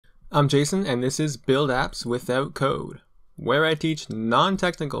I'm Jason, and this is Build Apps Without Code, where I teach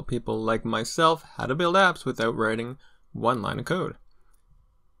non-technical people like myself how to build apps without writing one line of code.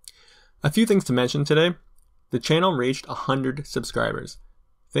 A few things to mention today. The channel reached 100 subscribers.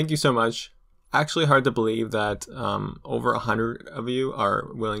 Thank you so much. Actually hard to believe that over 100 of you are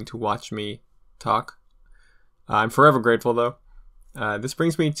willing to watch me talk. I'm forever grateful though. This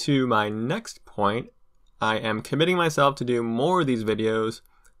brings me to my next point. I am committing myself to do more of these videos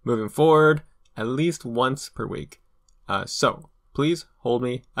moving forward, at least once per week. So please hold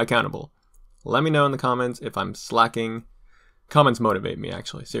me accountable. Let me know in the comments if I'm slacking. Comments motivate me,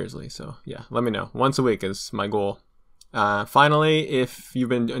 actually, seriously. So yeah, let me know. Once a week is my goal. Finally, if you've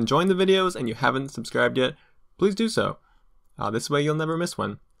been enjoying the videos and you haven't subscribed yet, please do so. This way you'll never miss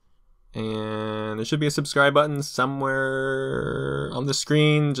one. And there should be a subscribe button somewhere on the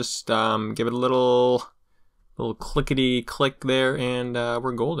screen. Just give it a little clickety click there, and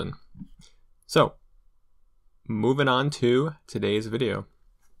we're golden. So moving on to today's video.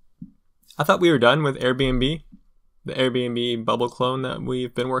 I thought we were done with Airbnb, the Airbnb bubble clone that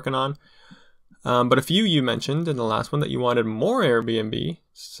we've been working on. But a few you mentioned in the last one that you wanted more Airbnb,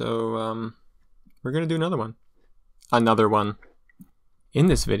 so we're gonna do another one. In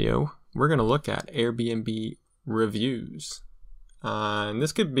this video, we're gonna look at Airbnb reviews. And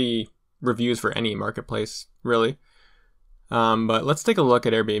this could be reviews for any marketplace, really. But let's take a look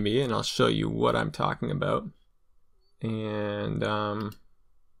at Airbnb and I'll show you what I'm talking about. And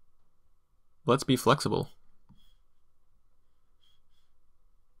let's be flexible.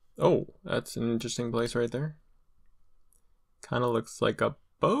 Oh, that's an interesting place right there. Kind of looks like a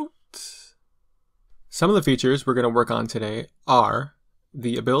boat. Some of the features we're going to work on today are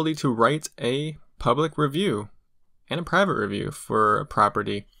the ability to write a public review and a private review for a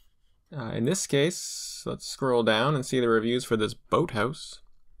property. In this case, let's scroll down and see the reviews for this boathouse.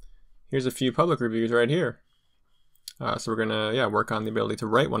 Here's a few public reviews right here. So we're gonna work on the ability to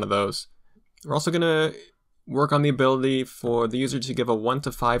write one of those. We're also gonna work on the ability for the user to give a 1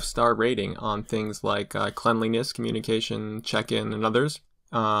 to 5 star rating on things like cleanliness, communication, check-in, and others.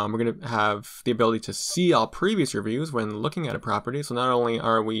 We're gonna have the ability to see all previous reviews when looking at a property. So not only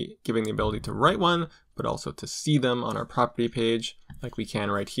are we giving the ability to write one, but also to see them on our property page, like we can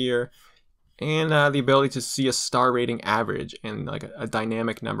right here. And the ability to see a star rating average and like a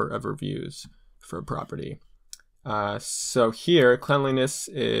dynamic number of reviews for a property. So here, cleanliness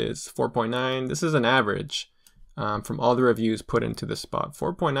is 4.9. This is an average from all the reviews put into this spot.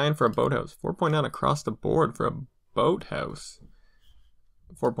 4.9 for a boathouse. 4.9 across the board for a boathouse.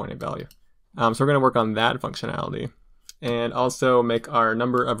 4.8 value. So we're going to work on that functionality. And also make our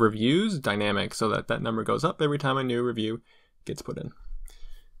number of reviews dynamic so that that number goes up every time a new review gets put in.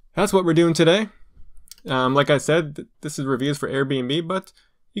 That's what we're doing today. Like I said, this is reviews for Airbnb, but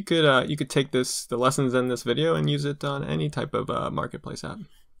you could take the lessons in this video and use it on any type of marketplace app.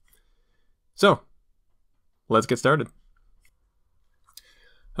 So let's get started.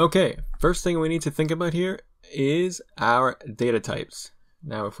 Okay, first thing we need to think about here is our data types.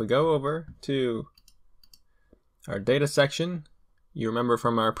 Now, if we go over to our data section, you remember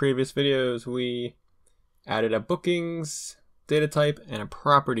from our previous videos, we added a bookings data type and a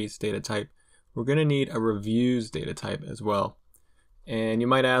properties data type. We're going to need a reviews data type as well. And you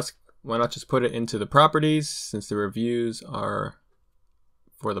might ask, why not just put it into the properties since the reviews are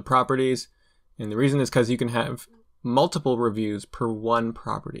for the properties? And the reason is because you can have multiple reviews per one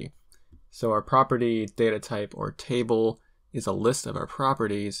property. So our property data type or table is a list of our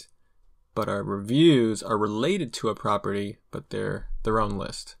properties, but our reviews are related to a property, but they're their own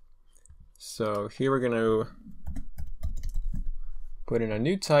list. So here we're going to put in a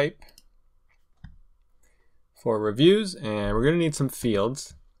new type for reviews, and we're going to need some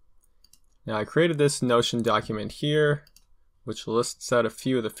fields. Now I created this Notion document here, which lists out a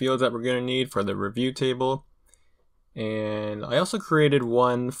few of the fields that we're going to need for the review table. And I also created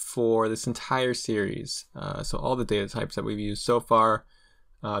one for this entire series. So all the data types that we've used so far,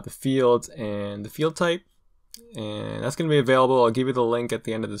 the fields and the field type. And that's going to be available. I'll give you the link at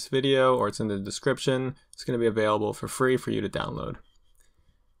the end of this video, or it's in the description. It's going to be available for free for you to download.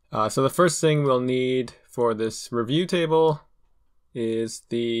 So the first thing we'll need for this review table is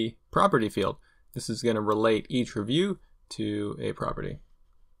the property field. This is going to relate each review to a property.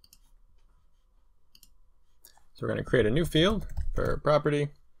 So we're going to create a new field for property,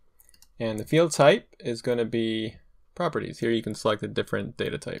 and the field type is going to be properties. Here you can select a different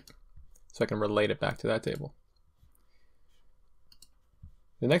data type, so I can relate it back to that table.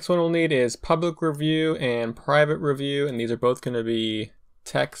 The next one we'll need is public review and private review, and these are both going to be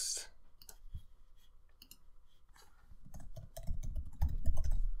text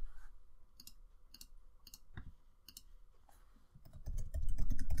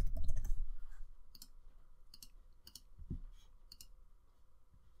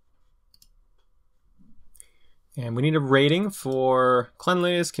And we need a rating for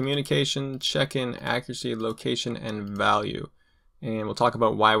cleanliness, communication, check-in, accuracy, location, and value. And we'll talk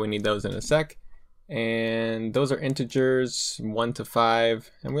about why we need those in a sec. And those are integers 1 to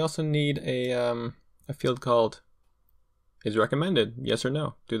 5. And we also need a field called is recommended, yes or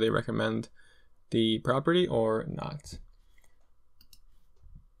no. Do they recommend the property or not?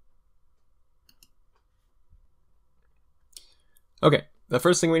 Okay, the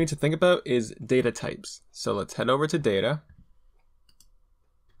first thing we need to think about is data types. So let's head over to data.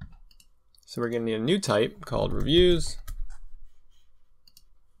 So we're going to need a new type called reviews.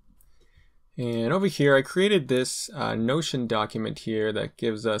 And over here, I created this Notion document here that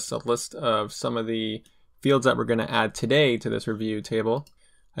gives us a list of some of the fields that we're going to add today to this review table.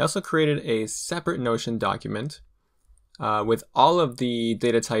 I also created a separate Notion document with all of the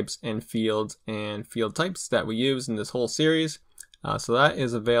data types and field types that we use in this whole series. So that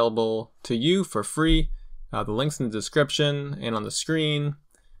is available to you for free. The link's in the description and on the screen.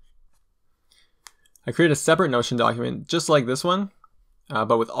 I created a separate Notion document just like this one,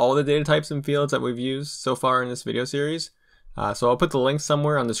 but with all the data types and fields that we've used so far in this video series. So I'll put the link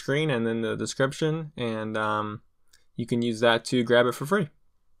somewhere on the screen and in the description, and you can use that to grab it for free.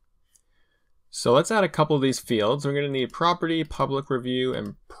 So let's add a couple of these fields. We're going to need property, public review,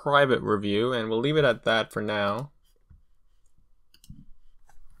 and private review, and we'll leave it at that for now.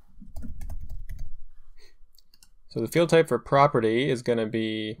 So the field type for property is going to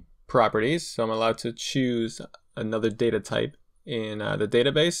be properties. So I'm allowed to choose another data type in the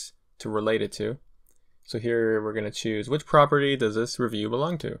database to relate it to. So here we're going to choose which property does this review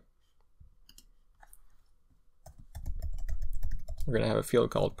belong to. We're going to have a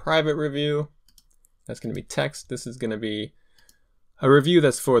field called private review. That's going to be text. This is going to be a review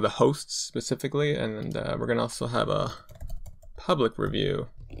that's for the hosts specifically. And we're going to also have a public review.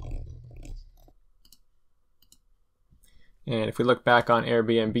 And if we look back on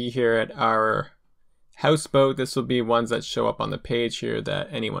Airbnb here at our houseboat, this will be ones that show up on the page here that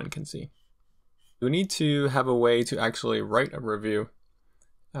anyone can see. We need to have a way to actually write a review.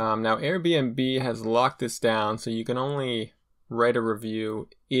 Now Airbnb has locked this down, so you can only write a review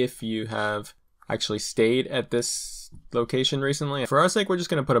if you have actually stayed at this location recently. For our sake, we're just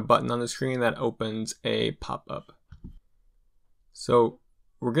going to put a button on the screen that opens a pop-up. So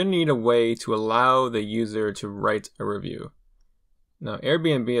we're going to need a way to allow the user to write a review. Now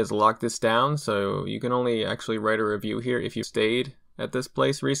Airbnb has locked this down, so you can only actually write a review here if you stayed at this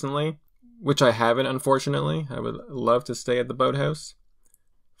place recently, which I haven't, unfortunately. I would love to stay at the boathouse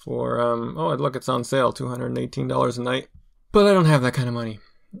for, oh look, it's on sale, $218 a night, but I don't have that kind of money.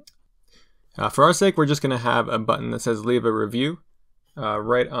 For our sake, we're just going to have a button that says leave a review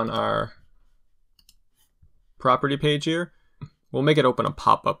right on our property page here. We'll make it open a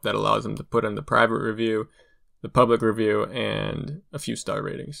pop-up that allows them to put in the private review, the public review, and a few star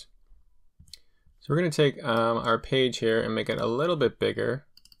ratings. So we're going to take our page here and make it a little bit bigger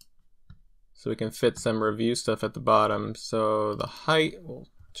so we can fit some review stuff at the bottom. So the height, we'll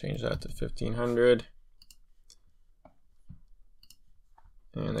change that to 1500.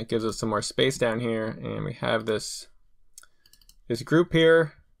 And that gives us some more space down here. And we have this group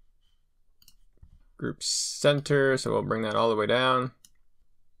here. Group center, so we'll bring that all the way down.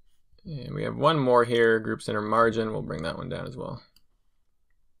 And we have one more here, group center margin, we'll bring that one down as well.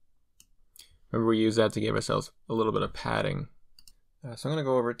 Remember, we use that to give ourselves a little bit of padding. So I'm going to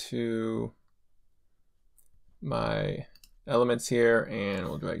go over to my elements here, and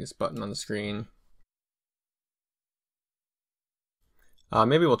we'll drag this button on the screen.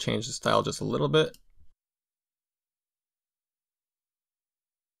 Maybe we'll change the style just a little bit.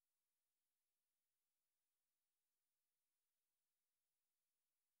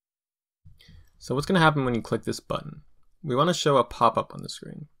 So what's going to happen when you click this button? We want to show a pop-up on the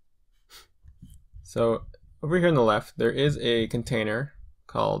screen. So over here on the left, there is a container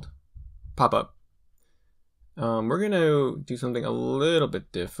called pop-up. We're going to do something a little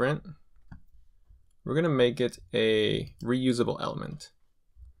bit different. We're going to make it a reusable element.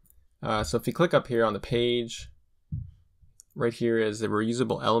 So if you click up here on the page, right here is the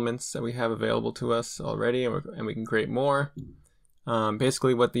reusable elements that we have available to us already, and we can create more.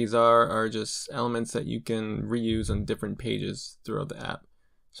 Basically what these are just elements that you can reuse on different pages throughout the app.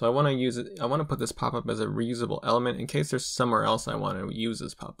 So I want to put this pop-up as a reusable element in case there's somewhere else I want to use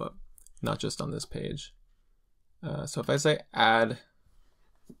this pop-up, not just on this page. So if I say add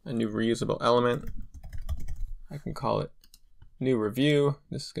a new reusable element, I can call it new review.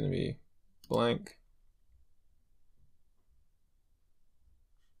 This is going to be blank.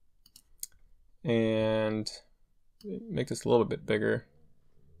 And make this a little bit bigger.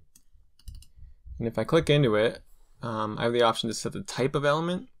 And if I click into it, I have the option to set the type of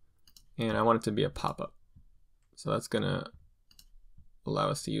element, and I want it to be a pop-up. So that's going to allow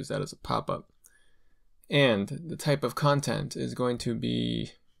us to use that as a pop-up. And the type of content is going to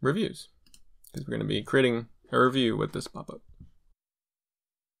be reviews, because we're going to be creating a review with this pop-up.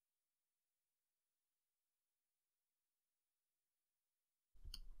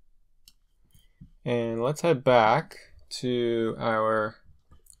 And let's head back to our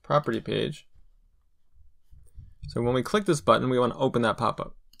property page. So when we click this button, we want to open that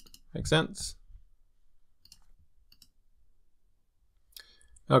pop-up. Make sense?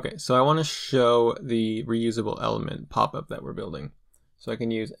 Okay, so I want to show the reusable element pop-up that we're building. So I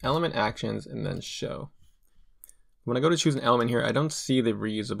can use element actions and then show. When I go to choose an element here, I don't see the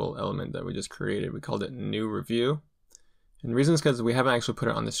reusable element that we just created. We called it new review. And the reason is because we haven't actually put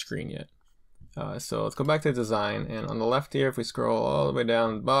it on the screen yet. So let's go back to design, and on the left here, if we scroll all the way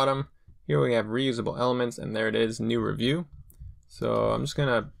down to the bottom, here we have reusable elements, and there it is, new review. So I'm just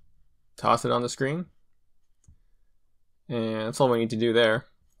gonna toss it on the screen, and that's all we need to do there.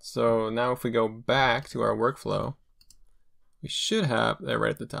 So now if we go back to our workflow, we should have there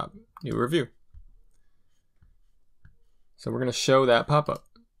right at the top, new review. So we're gonna show that pop-up.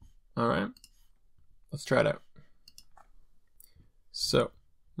 All right, let's try it out. So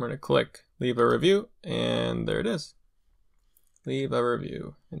we're gonna click leave a review, and there it is. Leave a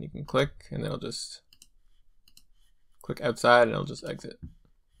review, and you can click, and it'll just click outside, and it'll just exit.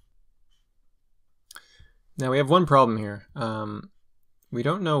 Now we have one problem here. We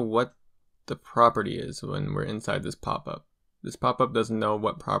don't know what the property is when we're inside this pop-up. This pop-up doesn't know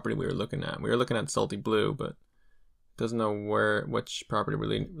what property we were looking at. We were looking at salty blue, but it doesn't know which property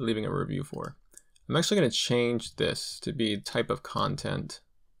we're leaving a review for. I'm actually going to change this to be type of content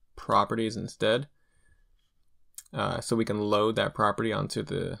properties instead, so we can load that property onto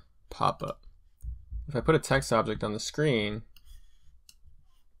the pop-up. If I put a text object on the screen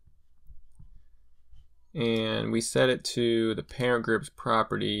and we set it to the parent group's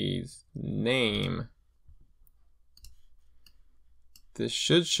properties name, this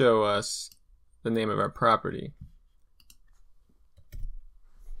should show us the name of our property.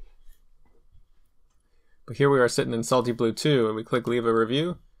 But here we are sitting in salty blue 2, and we click leave a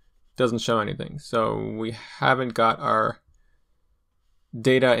review. Doesn't show anything. So we haven't got our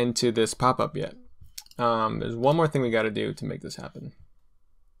data into this pop-up yet. There's one more thing we got to do to make this happen.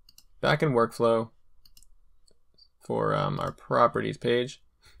 Back in workflow for our properties page,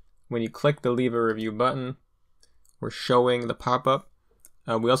 when you click the leave a review button, we're showing the pop-up.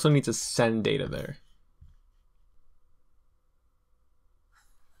 We also need to send data there.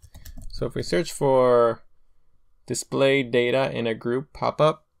 So if we search for display data in a group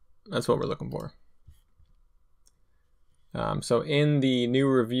pop-up, that's what we're looking for. So in the new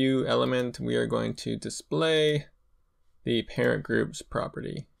review element, we are going to display the parent group's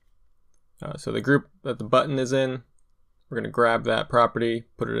property. So the group that the button is in, we're going to grab that property,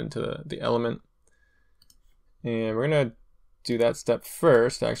 put it into the element. And we're going to do that step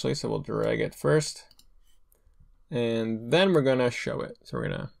first, actually. So we'll drag it first. And then we're going to show it. So we're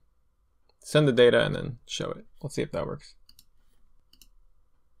going to send the data and then show it. Let's see if that works.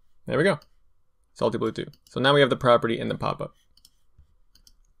 There we go. Salty blue 2. So now we have the property in the pop-up.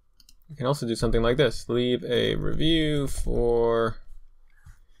 We can also do something like this. Leave a review for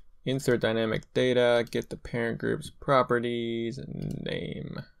insert dynamic data, get the parent group's properties and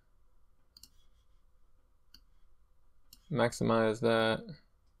name. Maximize that.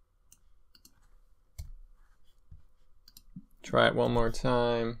 Try it one more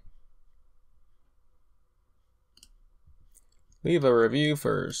time. Leave a review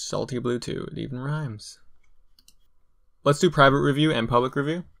for salty blue 2. It even rhymes. Let's do private review and public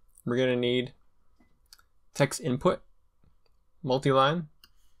review. We're going to need text input, multi-line.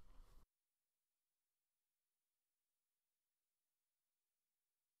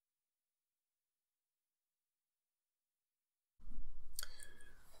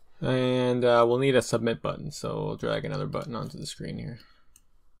 And we'll need a submit button. So we'll drag another button onto the screen here.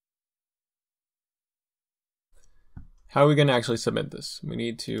 How are we going to actually submit this? We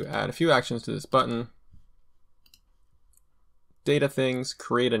need to add a few actions to this button. Data things,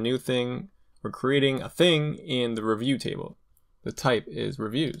 create a new thing. We're creating a thing in the review table. The type is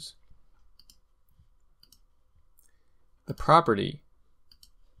reviews. The property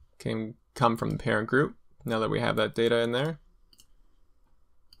can come from the parent group, now that we have that data in there.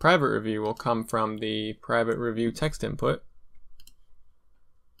 Private review will come from the private review text input.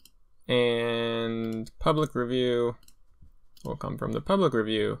 And public review will come from the public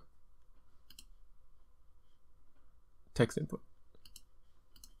review text input.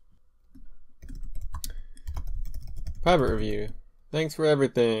 Private review. Thanks for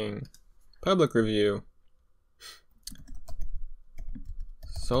everything. Public review.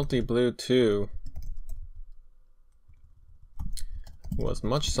 Salty Blue 2 was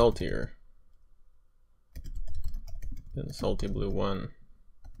much saltier than Salty Blue 1.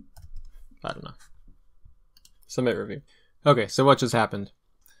 I don't know. Submit review. Okay, so what just happened?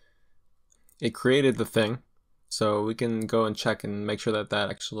 It created the thing, so we can go and check and make sure that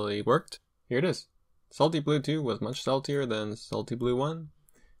that actually worked. Here it is. Salty Blue 2 was much saltier than Salty Blue 1.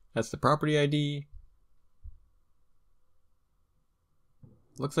 That's the property ID.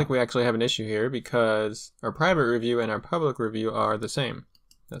 Looks like we actually have an issue here because our private review and our public review are the same.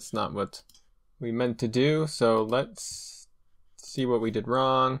 That's not what we meant to do, so let's see what we did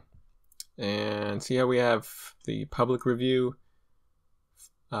wrong and see how we have the public review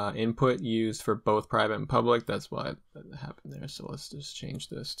input used for both private and public. That's why that happened there. So let's just change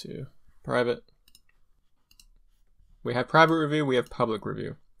this to private. We have private review, we have public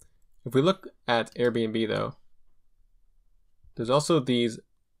review. If we look at Airbnb though, there's also these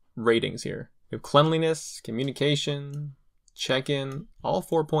ratings here. We have cleanliness, communication, check-in, all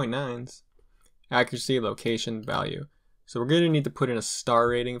 4.9s, accuracy, location, value. So we're going to need to put in a star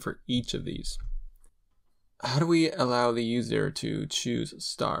rating for each of these. How do we allow the user to choose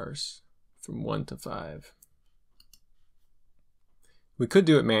stars from 1 to 5? We could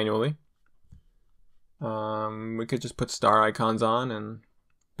do it manually. We could just put star icons on, and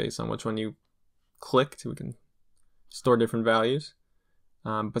based on which one you clicked, we can store different values.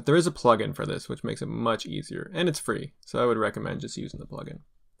 But there is a plugin for this, which makes it much easier, and it's free. So I would recommend just using the plugin.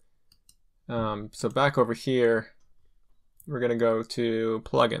 So back over here, we're going to go to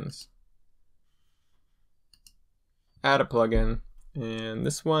plugins. Add a plugin, and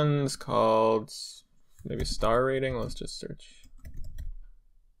this one's called maybe star rating. Let's just search.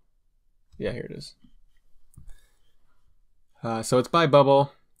 Yeah, here it is. So it's by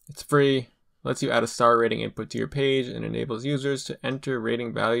Bubble. It's free. Lets you add a star rating input to your page and enables users to enter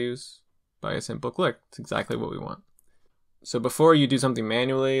rating values by a simple click. It's exactly what we want. So before you do something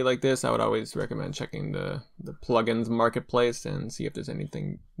manually like this, I would always recommend checking the plugins marketplace and see if there's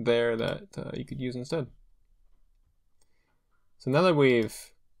anything there that you could use instead. So now that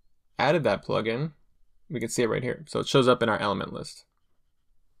we've added that plugin, we can see it right here. So it shows up in our element list.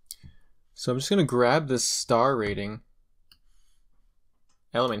 So I'm just going to grab this star rating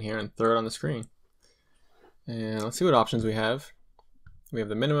element here and throw it on the screen. And let's see what options we have. We have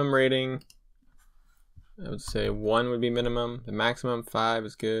the minimum rating. I would say 1 would be minimum. The maximum 5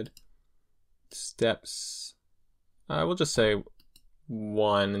 is good. Steps, we'll just say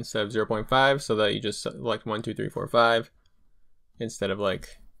 1 instead of 0.5 so that you just select 1, 2, 3, 4, 5 instead of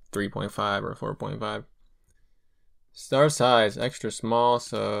like 3.5 or 4.5. Star size, extra small,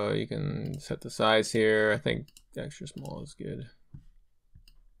 so you can set the size here. I think extra small is good.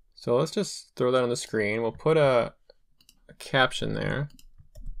 So let's just throw that on the screen. We'll put a caption there.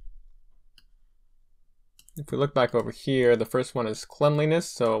 If we look back over here, the first one is cleanliness,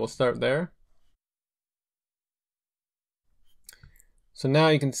 so we'll start there. So now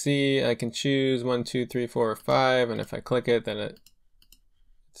you can see I can choose 1, 2, 3, 4, or 5, and if I click it, then it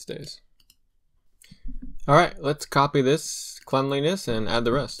stays. All right, let's copy this cleanliness and add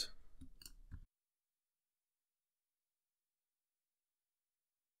the rest.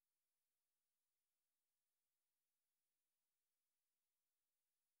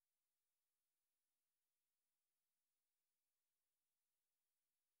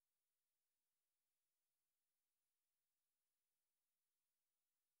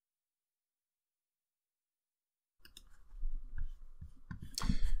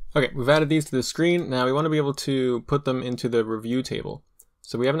 Okay, we've added these to the screen. Now we want to be able to put them into the review table.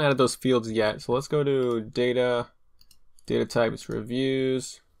 So we haven't added those fields yet. So let's go to data, data types,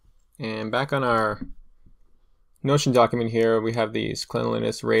 reviews, and back on our Notion document here, we have these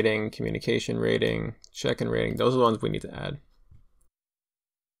cleanliness rating, communication rating, check-in rating. Those are the ones we need to add.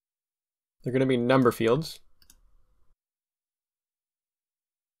 They're going to be number fields.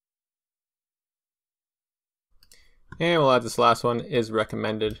 And we'll add this last one, is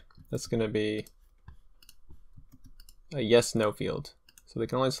recommended. That's going to be a yes, no field. So they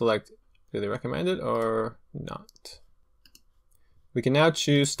can only select do they recommend it or not. We can now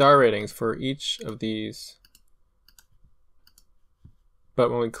choose star ratings for each of these.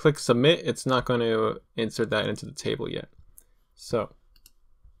 But when we click submit, it's not going to insert that into the table yet. So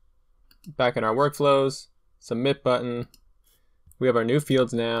back in our workflows, submit button. We have our new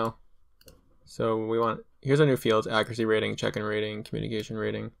fields now. So we want, here's our new fields: accuracy rating, check-in rating, communication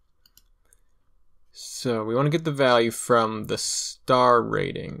rating. So we want to get the value from the star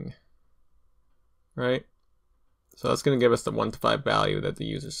rating, right? So that's going to give us the 1 to 5 value that the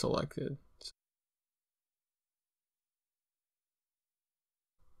user selected.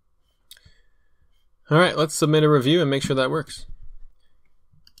 All right, let's submit a review and make sure that works.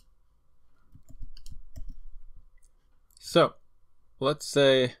 So let's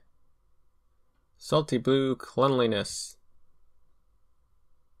say salty blue cleanliness.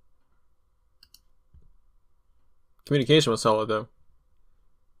 Communication was solid though.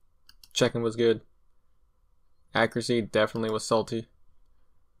 Checking was good. Accuracy definitely was salty.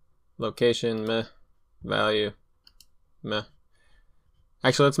 Location, meh. Value, meh.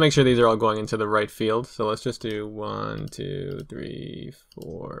 Actually, let's make sure these are all going into the right field. So let's just do 1, 2, 3,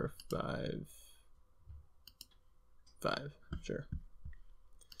 4, 5. 5, sure.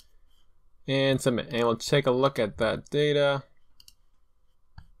 And submit. And we'll take a look at that data.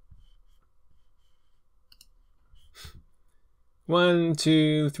 One,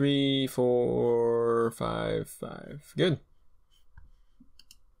 2, 3, 4, 5, 5. Good.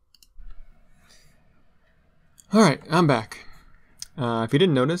 All right, I'm back. If you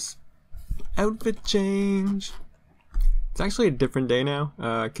didn't notice, outfit change. It's actually a different day now.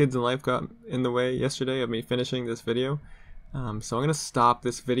 Kids and life got in the way yesterday of me finishing this video. So I'm going to stop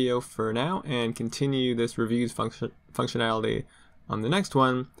this video for now and continue this reviews functionality on the next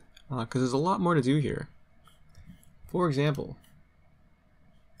one because there's a lot more to do here. For example,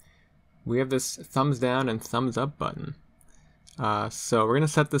 we have this thumbs down and thumbs up button. So we're going to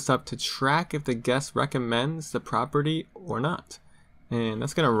set this up to track if the guest recommends the property or not. And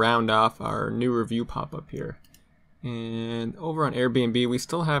that's going to round off our new review pop-up here. And over on Airbnb, we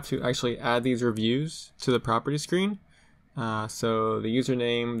still have to actually add these reviews to the property screen. So the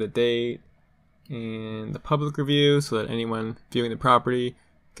username, the date, and the public review so that anyone viewing the property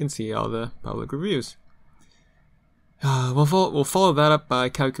can see all the public reviews. We'll follow that up by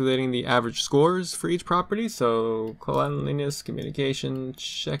calculating the average scores for each property. So cleanliness, communication,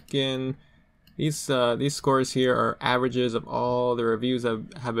 check-in. These scores here are averages of all the reviews that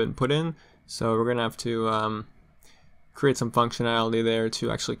have been put in. So we're gonna have to create some functionality there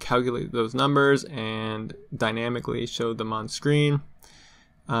to actually calculate those numbers and dynamically show them on screen.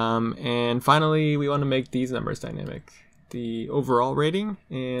 And finally, we want to make these numbers dynamic: the overall rating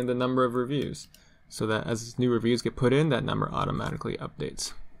and the number of reviews, so that as new reviews get put in, that number automatically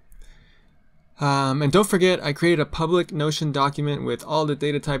updates. And don't forget, I created a public Notion document with all the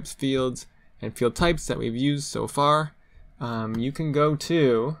data types, fields, and field types that we've used so far. You can go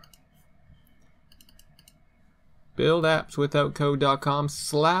to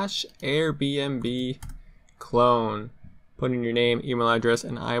buildappswithoutcode.com/Airbnb clone. Put in your name, email address,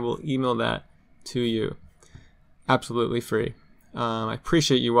 and I will email that to you. Absolutely free. I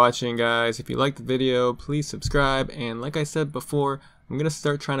appreciate you watching, guys. If you liked the video, please subscribe. And like I said before, I'm going to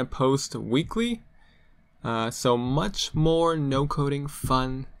start trying to post weekly. So much more no coding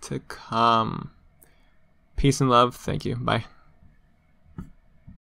fun to come. Peace and love. Thank you. Bye.